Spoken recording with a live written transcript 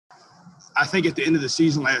I think at the end of the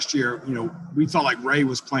season last year, we felt like Ray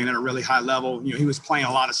was playing at a really high level. He was playing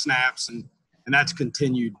a lot of snaps, and that's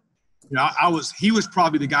continued. He was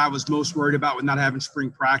probably the guy I was most worried about with not having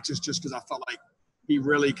spring practice, just because I felt like he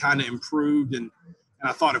really kind of improved, and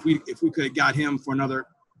I thought if we could have got him for another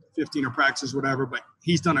 15 or practice, whatever. But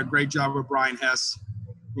he's done a great job with Brian Hess.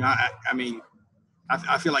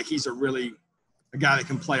 I feel like he's a guy that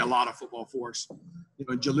can play a lot of football for us.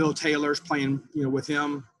 Jaleel Taylor's playing, with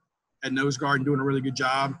him at nose guard and doing a really good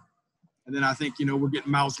job. And then I think, we're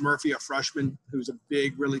getting Miles Murphy, a freshman, who's a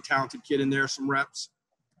big, really talented kid in there, some reps.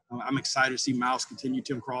 I'm excited to see Miles continue.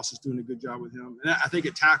 Tim Cross is doing a good job with him. And I think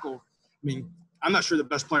at tackle, I'm not sure the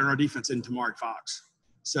best player in our defense is Tamari Fox.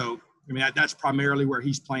 So, that's primarily where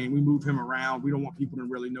he's playing. We move him around. We don't want people to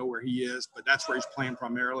really know where he is, but that's where he's playing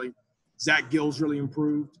primarily. Zach Gill's really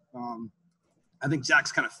improved. I think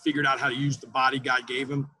Zach's kind of figured out how to use the body God gave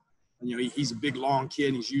him. He's a big, long kid,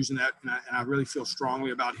 and he's using that, and I really feel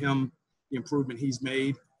strongly about him, the improvement he's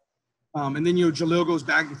made. And then, Jaleel goes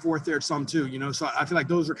back and forth there some too, So I feel like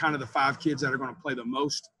those are kind of the 5 kids that are going to play the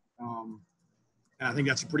most. And I think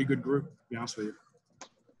that's a pretty good group, to be honest with you.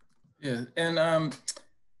 Yeah, and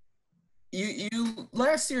you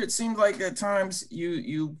last year it seemed like at times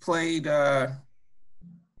you played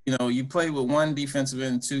you played with one defensive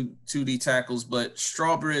end, two D tackles, but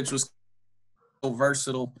Strawbridge was so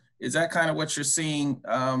versatile. Is that kind of what you're seeing?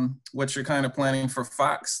 What you're kind of planning for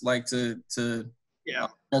Fox, like to yeah,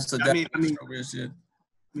 almost adapt to Strawbridge did?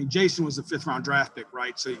 Jason was a 5th round draft pick,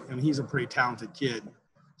 right? So he's a pretty talented kid.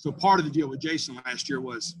 So part of the deal with Jason last year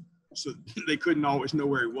was so they couldn't always know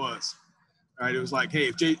where he was. Right? It was like,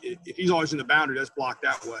 hey, if he's always in the boundary, let's block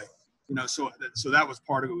that way. So that was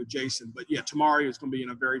part of it with Jason. But yeah, Tamari is going to be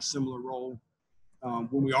in a very similar role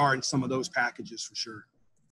when we are in some of those packages for sure.